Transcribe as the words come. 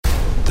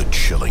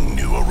chilling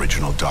new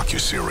original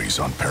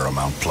docuseries on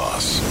Paramount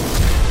Plus.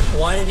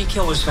 Why did he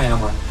kill his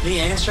family? The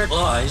answer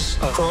lies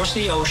across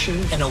the ocean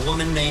in a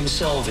woman named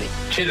Sylvie.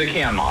 She's a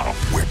Ken model.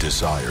 Where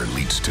desire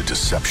leads to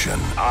deception.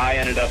 I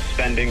ended up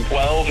spending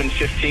 $12,000 and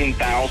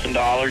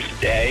 $15,000 a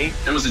day.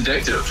 It was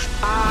addictive.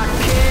 I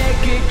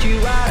can't get you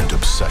out. And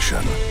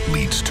obsession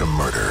leads to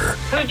murder.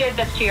 Who did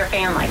this to your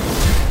family?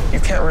 You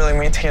can't really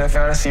maintain a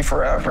fantasy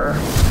forever.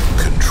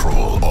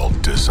 Control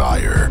Alt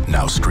Desire.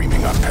 Now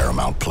streaming on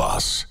Paramount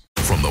Plus.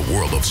 From the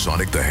world of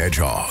Sonic the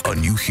Hedgehog, a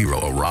new hero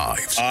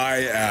arrives.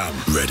 I am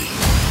ready.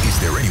 Is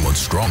there anyone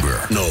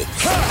stronger? No.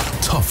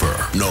 Tougher?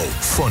 No.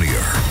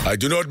 Funnier? I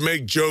do not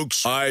make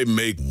jokes, I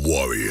make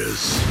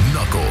warriors.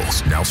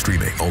 Knuckles, now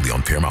streaming only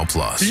on Paramount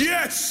Plus.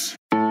 Yes!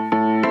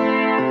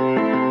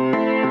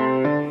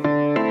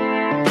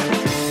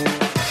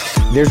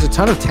 There's a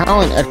ton of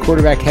talent at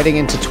quarterback heading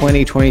into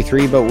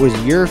 2023, but was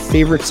your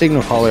favorite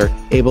signal caller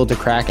able to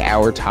crack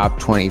our top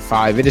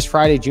 25? It is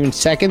Friday, June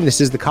 2nd.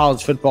 This is the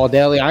College Football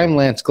Daily. I'm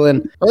Lance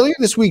Glenn. Earlier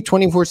this week,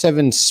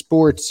 24/7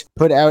 Sports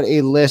put out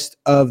a list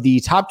of the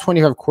top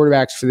 25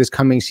 quarterbacks for this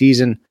coming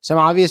season. Some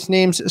obvious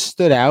names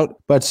stood out,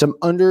 but some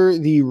under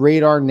the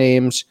radar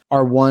names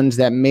are ones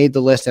that made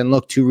the list and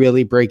look to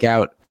really break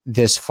out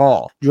this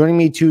fall. Joining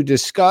me to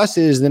discuss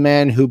is the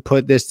man who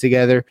put this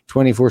together,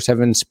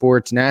 24/7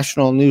 Sports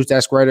national news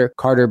desk writer,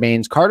 Carter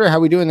Baines. Carter, how are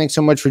we doing? Thanks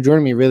so much for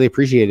joining me. Really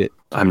appreciate it.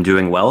 I'm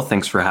doing well.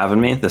 Thanks for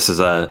having me. It's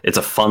a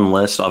fun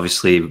list.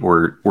 Obviously,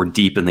 we're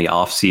deep in the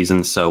off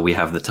season, so we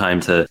have the time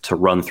to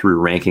run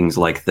through rankings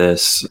like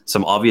this.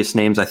 Some obvious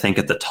names, I think,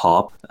 at the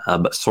top,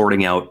 but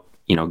sorting out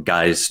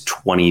guys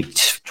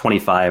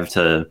 25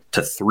 to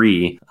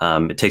 3,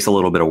 it takes a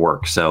little bit of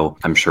work. So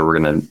I'm sure we're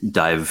going to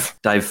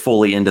dive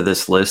fully into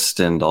this list,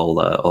 and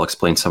I'll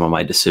explain some of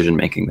my decision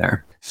making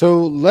there.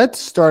 So let's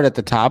start at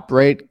the top,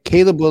 right?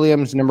 Caleb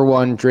Williams, number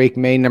 1, Drake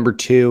May, number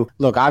 2.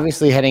 Look,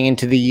 obviously heading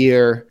into the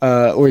year,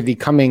 or the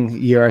coming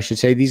year, I should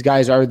say, these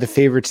guys are the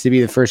favorites to be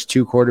the first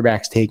 2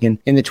 quarterbacks taken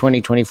in the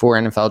 2024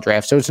 NFL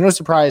draft. So it's no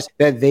surprise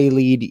that they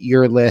lead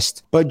your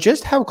list. But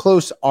just how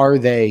close are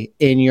they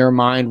in your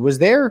mind? Was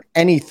there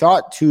any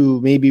thought to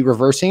maybe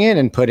reversing it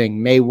and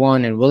putting May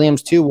 1 and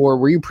Williams 2, or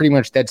were you pretty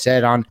much dead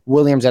set on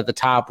Williams at the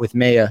top with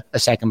May a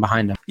second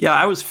behind him? Yeah,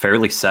 I was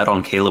fairly set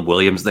on Caleb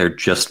Williams there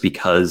just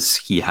because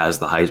he has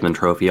the Heisman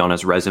Trophy on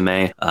his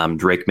resume.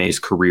 Drake May's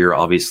career,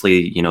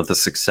 obviously, the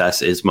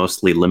success is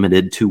mostly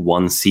limited to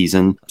one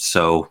season.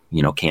 So,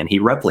 can he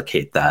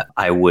replicate that?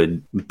 I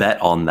would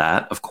bet on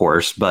that, of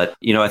course. But,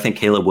 I think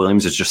Caleb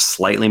Williams is just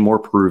slightly more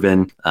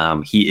proven.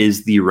 He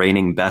is the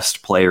reigning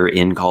best player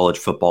in college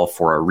football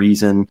for a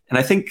reason. And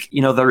I think,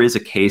 there is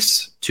a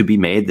case to be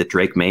made that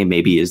Drake May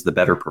maybe is the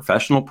better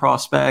professional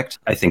prospect.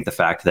 I think the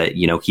fact that,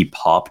 he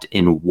popped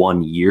in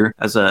 1 year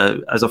as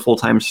a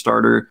full-time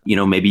starter,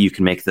 maybe you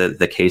can make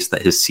the case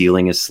that his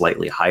ceiling is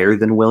slightly higher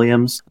than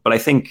Williams. But I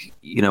think,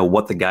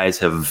 what the guys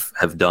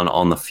have done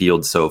on the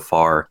field so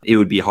far, it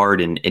would be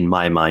hard in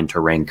my mind to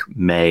rank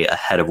May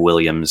ahead of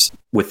Williams.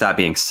 With that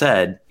being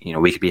said,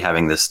 we could be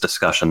having this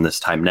discussion this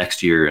time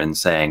next year and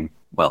saying,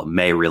 well,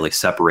 May really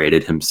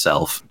separated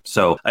himself.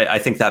 So I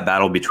think that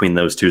battle between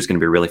those two is going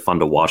to be really fun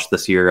to watch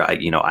this year.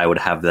 I would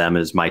have them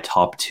as my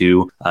top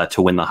 2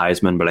 to win the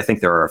Heisman, but I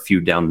think there are a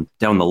few down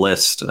the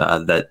list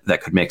that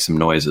could make some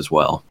noise as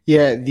well.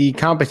 Yeah, the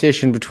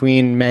competition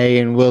between May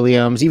and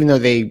Williams, even though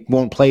they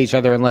won't play each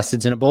other unless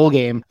it's in a bowl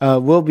game,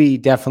 will be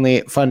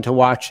definitely fun to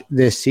watch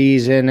this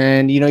season.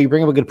 And, you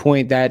bring up a good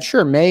point that,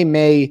 sure, May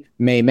be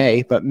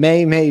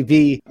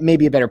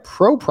maybe a better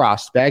pro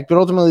prospect, but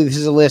ultimately this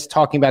is a list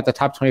talking about the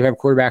top 25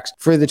 quarterbacks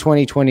for the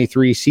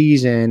 2023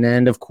 season.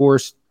 And of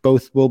course,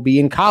 both will be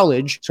in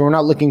college. So we're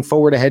not looking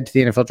forward ahead to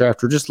the NFL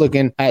draft. We're just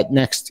looking at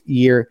next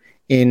year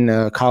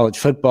in college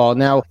football.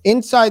 Now,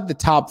 inside the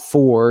top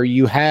 4,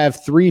 you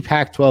have 3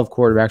 Pac-12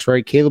 quarterbacks,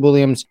 right? Caleb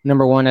Williams,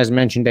 number 1, as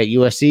mentioned, at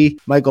USC.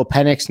 Michael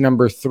Penix,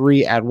 number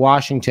 3 at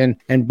Washington.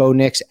 And Bo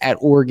Nix at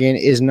Oregon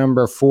is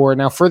number 4.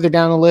 Now, further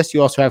down the list,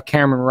 you also have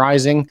Cameron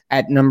Rising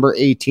at number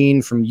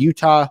 18 from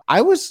Utah.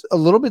 I was a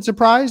little bit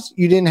surprised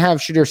you didn't have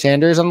Shedeur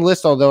Sanders on the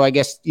list, although I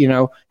guess,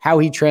 how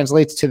he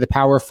translates to the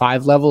Power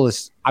 5 level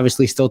is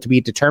obviously still to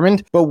be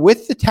determined. But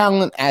with the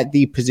talent at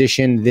the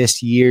position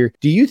this year,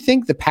 do you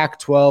think the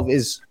Pac-12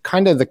 is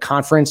kind of the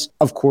conference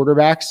of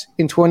quarterbacks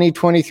in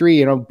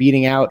 2023,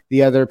 beating out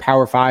the other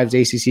Power 5s,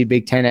 ACC,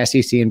 Big 10,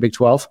 SEC, and Big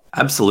 12?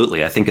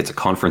 Absolutely. I think it's a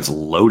conference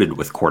loaded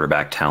with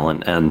quarterback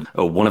talent. And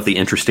one of the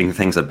interesting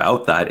things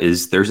about that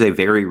is there's a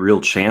very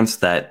real chance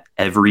that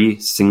every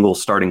single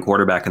starting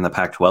quarterback in the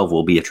Pac-12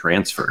 will be a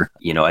transfer.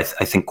 I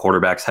think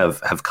quarterbacks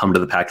have come to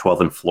the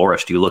Pac-12 and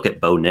flourished. You look at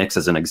Bo Nix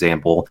as an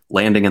example,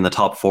 landing in the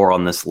top 4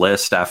 on this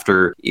list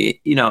after,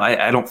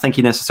 I don't think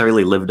he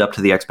necessarily lived up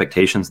to the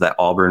expectations that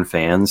Auburn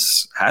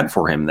fans had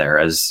for him there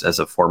as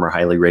a former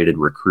highly rated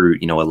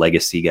recruit, a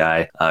legacy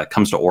guy,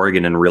 comes to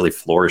Oregon and really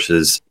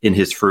flourishes in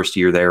his first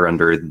year there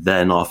under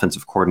then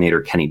offensive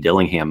coordinator Kenny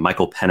Dillingham.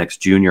 Michael Penix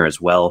Jr.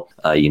 as well.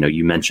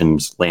 You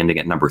mentioned landing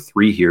at number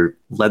 3 here,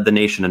 led the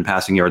nation in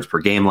passing yards per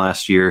game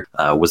last year,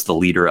 was the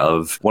leader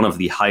of one of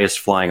the highest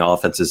flying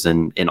offenses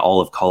in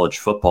all of college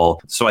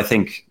football. So I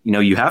think,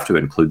 you have to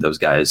include those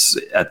guys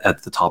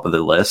at the top of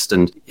the list.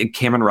 And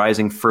Cameron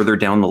Rising further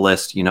down the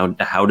list,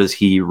 how does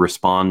he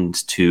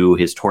respond to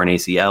his torn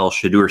ACL?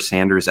 Shedeur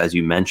Sanders, as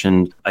you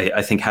mentioned,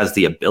 I think has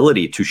the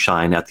ability to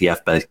shine at the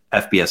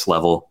FBS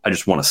level. I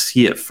just want to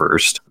see it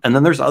first. And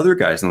then there's other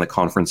guys in the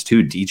conference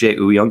too. DJ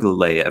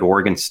Uiagalelei at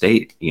Oregon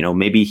State,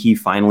 maybe he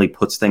finally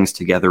puts things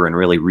together and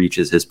really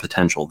reaches his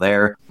potential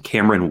there.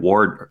 Cameron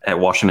Ward at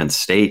Washington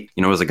State,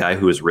 was a guy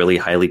who was really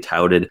highly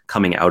touted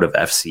coming out of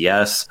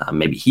FCS.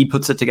 Maybe he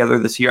puts it together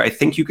this year. I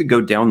think you could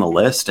go down the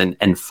list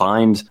and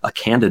find a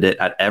candidate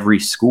at every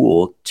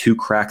school to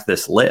crack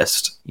this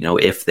list,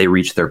 if they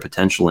reach their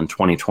potential in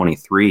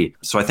 2023.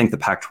 So I think the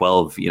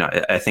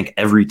Pac-12, I think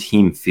every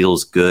team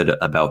feels good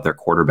about their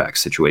quarterback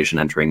situation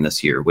entering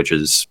this year, which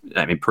is,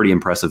 pretty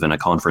impressive in a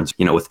conference,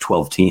 with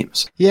 12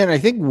 teams. Yeah, and I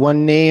think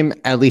one name,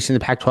 at least in the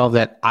Pac-12,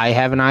 that I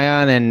have an eye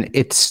on, and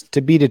it's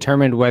to be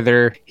determined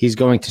whether he's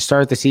going to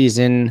start the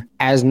season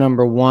as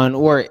number one,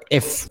 or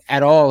if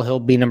at all he'll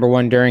be number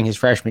one during his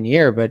freshman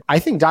year. But I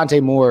think Dante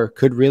Moore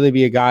could really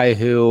be a guy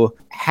who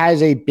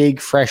has a big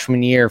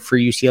freshman year for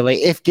UCLA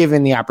if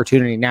given the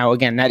opportunity. Now,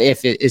 again, that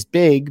if it is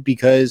big,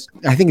 because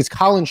I think it's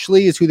Colin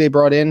Schlee is who they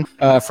brought in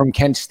from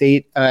Kent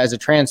State as a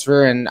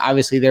transfer, and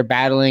obviously they're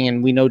battling,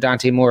 and we know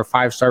Dante Moore, a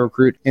 5-star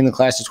recruit in the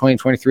class of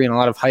 2023, and a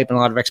lot of hype and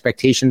a lot of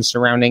expectations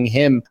surrounding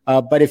him.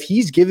 But if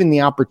he's given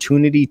the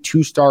opportunity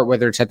to start,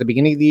 whether it's at the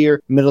beginning of the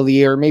year, middle of the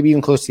year, maybe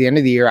even close to the end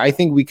of the year, I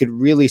think we could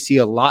really see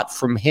a lot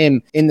from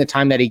him in the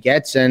time that he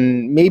gets,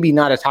 and maybe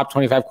not a top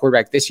 25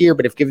 quarterback this year,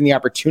 but if given the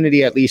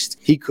opportunity, at least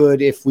he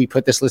could, if we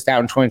put this list out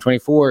in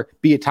 2024,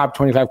 be a top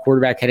 25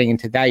 quarterback heading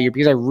into that year,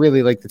 because I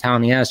really like the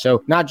talent he has.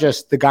 So not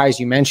just the guys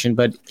you mentioned,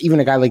 but even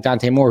a guy like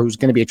Dante Moore, who's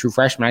going to be a true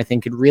freshman, I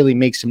think could really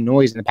make some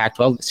noise in the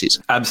Pac-12 this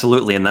season.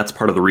 Absolutely. And that's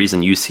part of the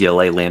reason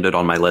UCLA landed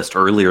on my list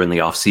earlier in the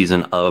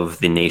offseason of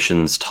the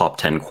nation's top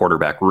 10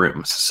 quarterback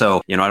rooms.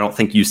 So, I don't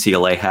think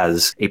UCLA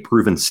has a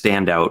proven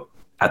standout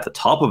at the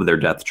top of their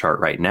depth chart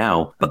right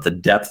now, but the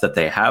depth that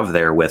they have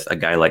there with a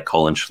guy like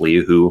Colin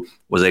Schlee, who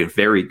was a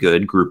very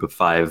good group of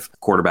 5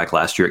 quarterback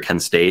last year at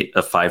Kent State,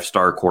 a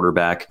 5-star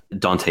quarterback,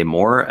 Dante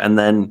Moore, and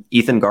then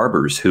Ethan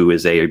Garbers, who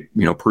is a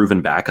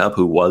proven backup,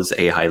 who was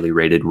a highly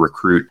rated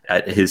recruit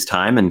at his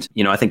time. And,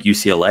 I think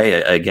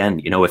UCLA,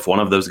 again, if one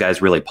of those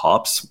guys really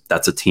pops,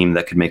 that's a team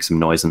that could make some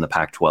noise in the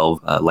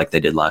Pac-12 like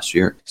they did last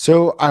year.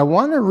 So I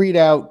want to read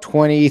out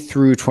 20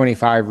 through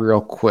 25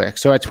 real quick.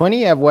 So at 20,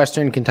 you have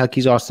Western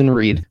Kentucky's Austin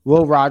Reed.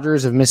 Will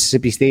Rogers of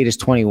Mississippi State is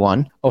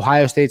 21.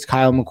 Ohio State's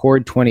Kyle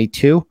McCord,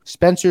 22.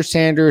 Spencer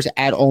Sanders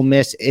at Ole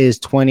Miss is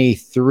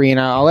 23. And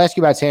I'll ask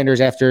you about Sanders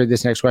after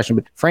this next question,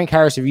 but Frank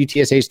Harris of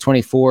UTSA is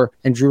 24,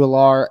 and Drew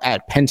Allar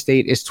at Penn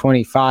State is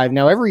 25.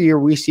 Now, every year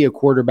we see a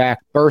quarterback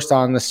burst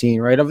on the scene,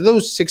 right? Of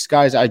those 6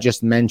 guys I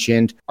just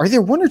mentioned, are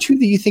there 1 or 2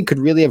 that you think could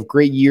really have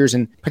great years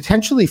and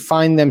potentially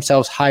find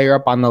themselves higher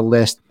up on the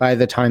list by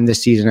the time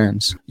this season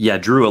ends? Yeah,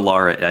 Drew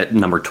Allar at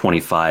number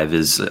 25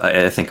 is,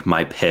 I think,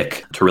 my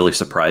pick to really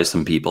surprise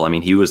some people.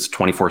 He was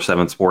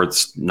 24/7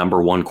 Sports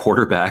number 1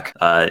 quarterback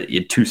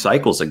 2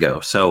 cycles ago.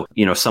 So,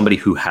 somebody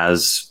who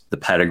has the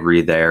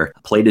pedigree there,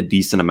 played a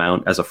decent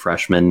amount as a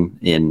freshman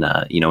in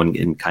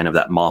kind of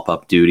that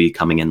mop-up duty,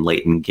 coming in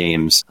late in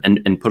games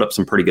and put up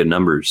some pretty good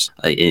numbers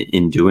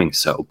in doing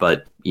so.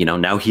 But,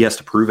 now he has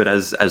to prove it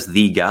as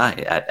the guy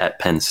at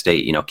Penn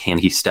State. Can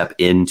he step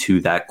into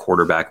that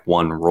quarterback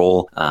 1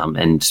 role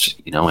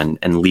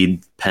and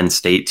lead Penn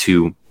State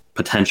to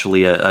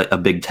potentially a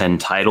Big Ten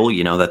title?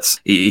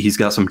 He's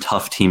got some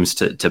tough teams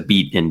to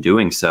beat in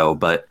doing so,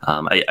 but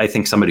I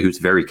think somebody who's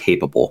very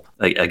capable.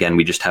 Again,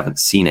 we just haven't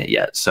seen it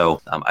yet.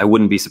 So I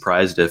wouldn't be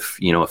surprised if,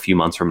 a few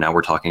months from now,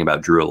 we're talking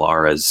about Drew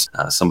Allar as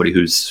somebody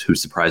who's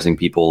surprising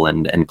people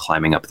and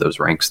climbing up those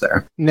ranks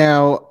there.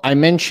 Now, I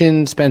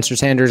mentioned Spencer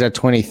Sanders at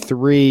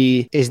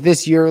 23. Is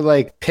this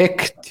your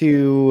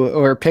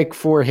pick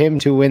for him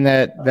to win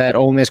that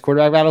Ole Miss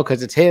quarterback battle?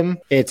 Because it's him.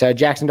 It's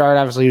Jackson Dart,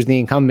 obviously, who's the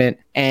incumbent,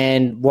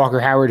 and Walker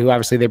Howard, who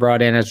obviously they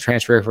brought in as a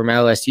transfer from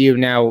LSU.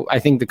 Now, I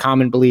think the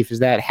common belief is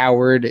that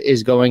Howard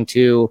is going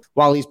to,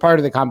 while he's part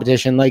of the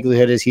competition,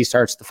 likelihood is he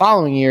starts the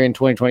following year in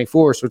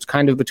 2024. So it's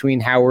kind of between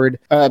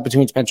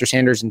Spencer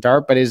Sanders and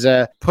Dart, but is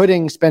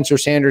putting Spencer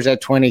Sanders at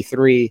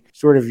 23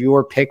 sort of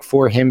your pick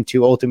for him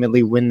to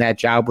ultimately win that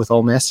job with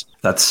Ole Miss?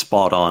 That's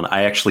spot on.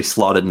 I actually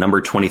slotted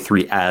number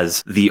 23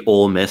 as the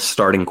Ole Miss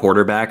starting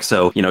quarterback.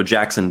 So,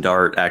 Jackson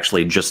Dart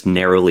actually just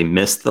narrowly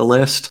missed the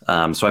list.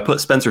 So I put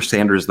Spencer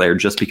Sanders there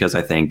just because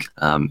I think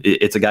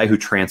it's a guy who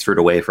transferred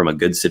away from a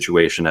good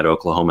situation at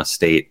Oklahoma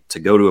State to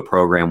go to a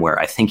program where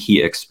I think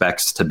he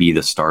expects to be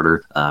the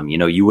starter.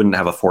 You wouldn't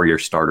have a 4-year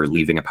starter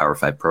leaving a Power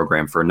 5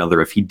 program for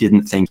another if he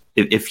didn't think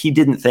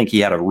he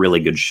had a really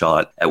good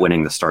shot at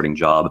winning the starting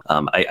job.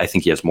 I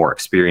think he has more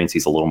experience.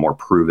 He's a little more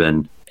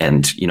proven.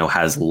 and,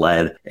 has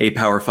led a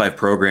Power 5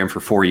 program for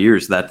 4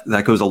 years,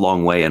 that goes a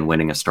long way in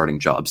winning a starting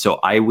job. So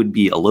I would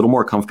be a little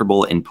more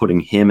comfortable in putting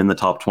him in the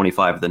top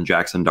 25 than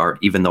Jackson Dart,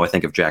 even though I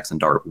think if Jackson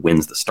Dart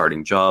wins the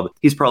starting job,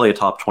 he's probably a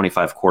top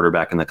 25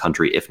 quarterback in the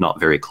country, if not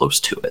very close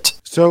to it.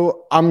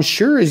 So I'm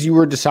sure as you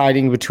were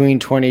deciding between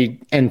 20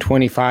 and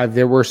 25,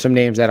 there were some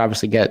names that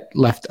obviously got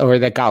left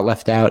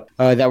out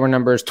that were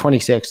numbers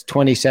 26,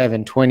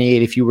 27,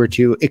 28, if you were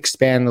to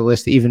expand the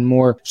list even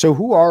more. So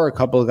who are a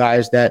couple of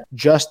guys that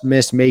just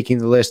missed making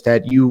the list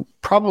that you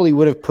probably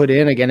would have put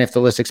in again if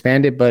the list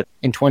expanded, but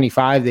in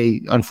 25,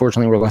 they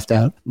unfortunately were left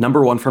out?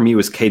 Number one for me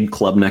was Cade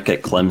Klubnik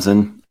at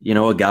Clemson.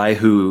 A guy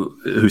who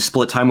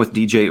split time with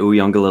DJ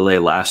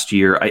Uiagalelei last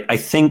year. I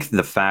think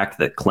the fact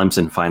that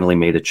Clemson finally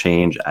made a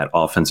change at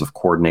offensive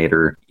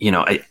coordinator,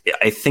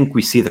 I think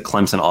we see the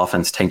Clemson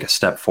offense take a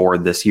step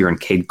forward this year, and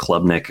Cade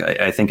Klubnik,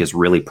 I think, is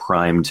really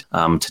primed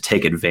to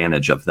take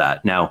advantage of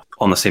that. Now,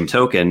 on the same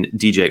token,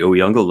 DJ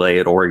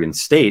Uiagalelei at Oregon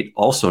State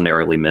also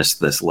narrowly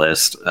missed this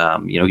list.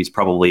 He's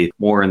probably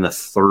more in the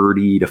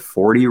 30 to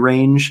 40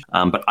 range,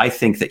 but I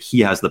think that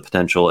he has the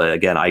potential.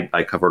 Again,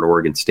 I covered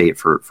Oregon State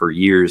for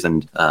years,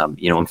 and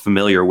I'm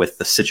familiar with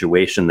the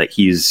situation that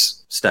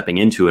he's stepping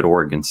into at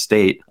Oregon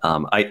State.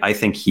 I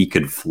think he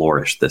could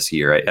flourish this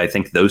year. I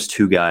think those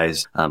two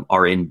guys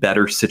are in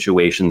better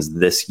situations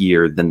this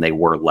year than they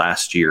were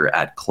last year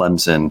at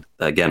Clemson.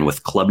 Again,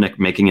 with Klubnik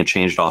making a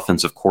changed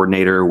offensive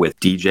coordinator, with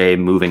DJ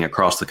moving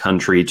across the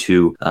country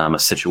to a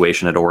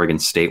situation at Oregon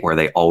State where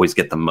they always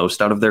get the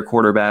most out of their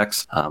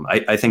quarterbacks.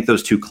 I think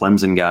those two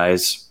Clemson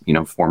guys,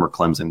 former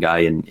Clemson guy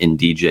in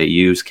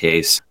DJU's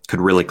case, could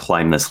really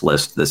climb this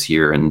list this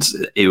year. And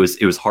it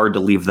was hard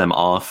to leave them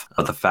off.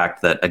 The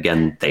fact that,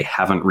 again, they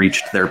haven't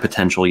reached their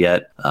potential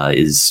yet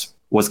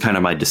was kind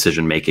of my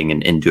decision making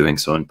in doing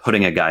so, and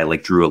putting a guy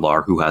like Drew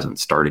Allar, who hasn't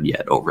started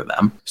yet, over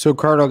them. So,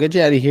 Card, I'll get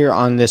you out of here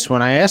on this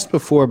one. I asked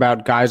before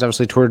about guys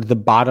obviously toward the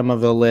bottom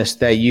of the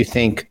list that you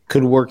think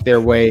could work their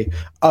way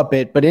up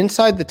it, but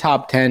inside the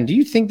top 10, do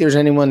you think there's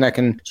anyone that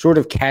can sort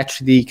of catch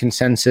the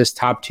consensus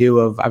top two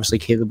of obviously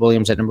Caleb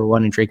Williams at number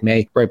 1 and Drake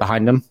May right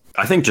behind him?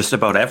 I think just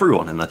about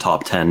everyone in the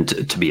top 10,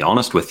 to be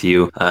honest with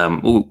you.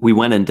 We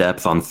went in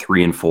depth on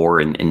 3 and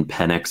 4 in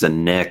Penix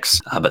and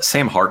Nix, but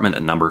Sam Hartman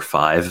at number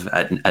 5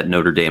 at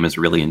Notre Dame is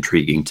really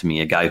intriguing to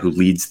me. A guy who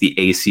leads the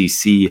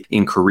ACC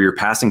in career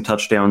passing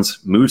touchdowns,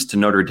 moves to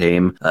Notre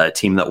Dame, a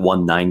team that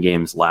won 9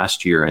 games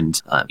last year,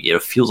 and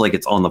feels like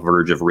it's on the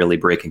verge of really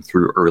breaking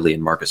through early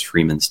in Marcus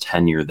Freeman's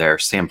tenure there.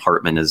 Sam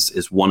Hartman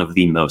is one of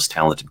the most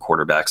talented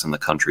quarterbacks in the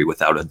country,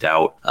 without a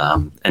doubt.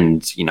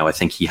 And I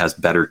think he has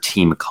better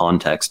team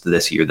context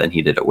this year than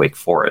he did at Wake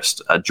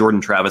Forest.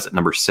 Jordan Travis at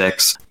number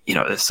 6,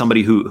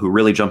 somebody who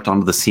really jumped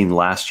onto the scene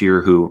last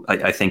year, who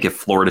I think if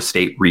Florida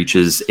State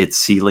reaches its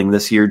ceiling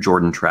this year,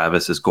 Jordan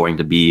Travis is going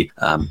to be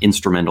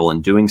instrumental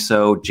in doing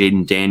so.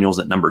 Jaden Daniels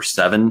at number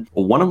 7,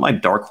 one of my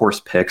dark horse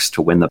picks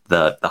to win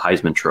the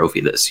Heisman Trophy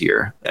this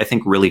year. I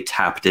think really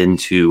tapped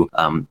into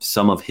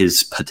some of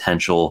his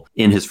potential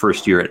in his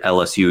first year at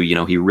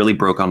LSU. He really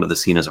broke onto the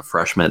scene as a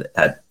freshman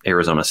at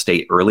Arizona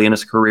State early in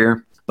his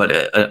career.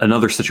 But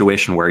another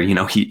situation where,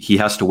 he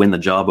has to win the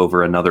job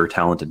over another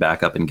talented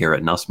backup in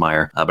Garrett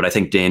Nussmeier. But I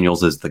think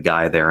Daniels is the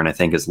guy there. And I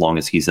think as long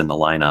as he's in the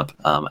lineup,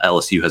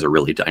 LSU has a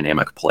really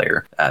dynamic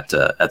player at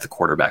the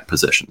quarterback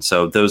position.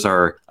 So those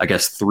are, I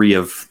guess, 3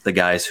 of the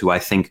guys who I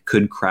think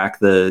could crack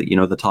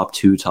the top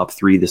 2, top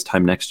 3 this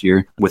time next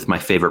year, with my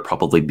favorite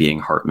probably being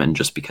Hartman,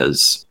 just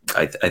because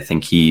I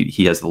think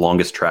he has the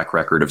longest track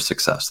record of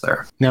success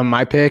there. Now,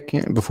 my pick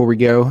before we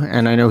go,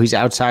 and I know he's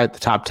outside the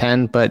top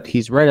 10, but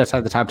he's right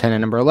outside the top 10 at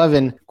number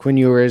 11. Quinn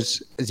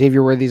Ewers.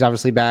 Xavier Worthy's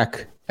obviously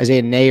back.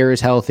 Isaiah Nayer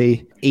is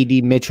healthy.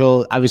 A.D.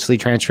 Mitchell obviously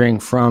transferring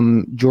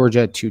from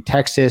Georgia to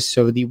Texas.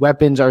 So the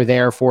weapons are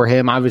there for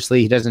him.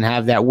 Obviously, he doesn't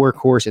have that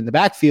workhorse in the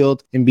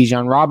backfield in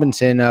Bijan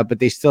Robinson, but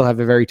they still have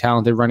a very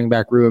talented running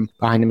back room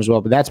behind him as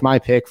well. But that's my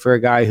pick for a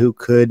guy who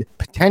could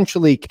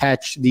potentially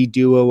catch the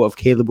duo of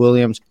Caleb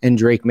Williams and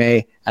Drake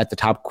May at the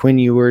top. Quinn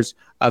Ewers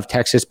of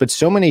Texas, but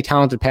so many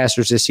talented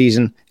passers this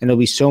season, and it'll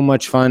be so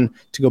much fun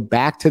to go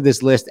back to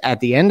this list at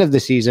the end of the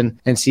season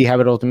and see how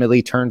it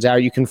ultimately turns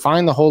out. You can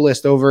find the whole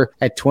list over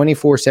at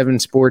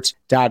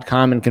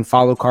 247sports.com and can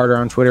follow Carter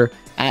on Twitter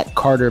at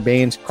Carter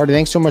Baines. Carter,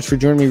 thanks so much for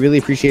joining me. Really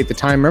appreciate the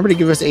time. Remember to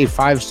give us a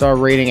 5-star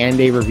rating and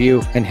a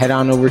review, and head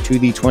on over to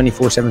the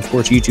 247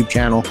 Sports YouTube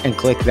channel and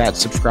click that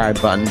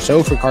subscribe button.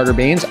 So for Carter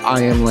Baines,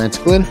 I am Lance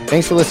Glynn.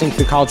 Thanks for listening to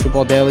the College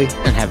Football Daily,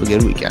 and have a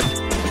good weekend.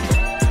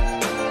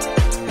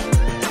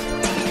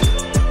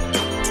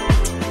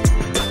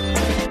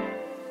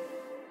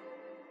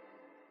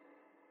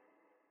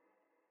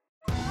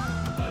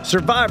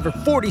 Survivor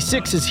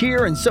 46 is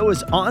here, and so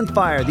is On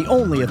Fire, the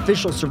only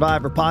official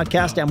Survivor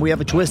podcast, and we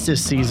have a twist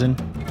this season.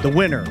 The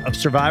winner of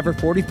Survivor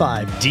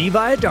 45, Dee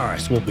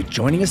Valladares, will be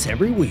joining us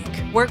every week.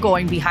 We're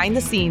going behind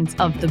the scenes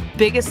of the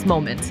biggest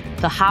moments,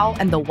 the how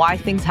and the why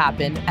things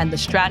happen, and the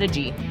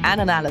strategy and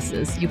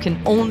analysis you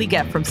can only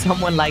get from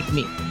someone like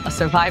me, a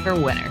Survivor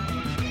winner.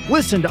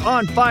 Listen to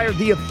On Fire,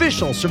 the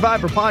official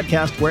Survivor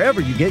podcast, wherever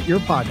you get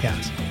your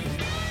podcasts.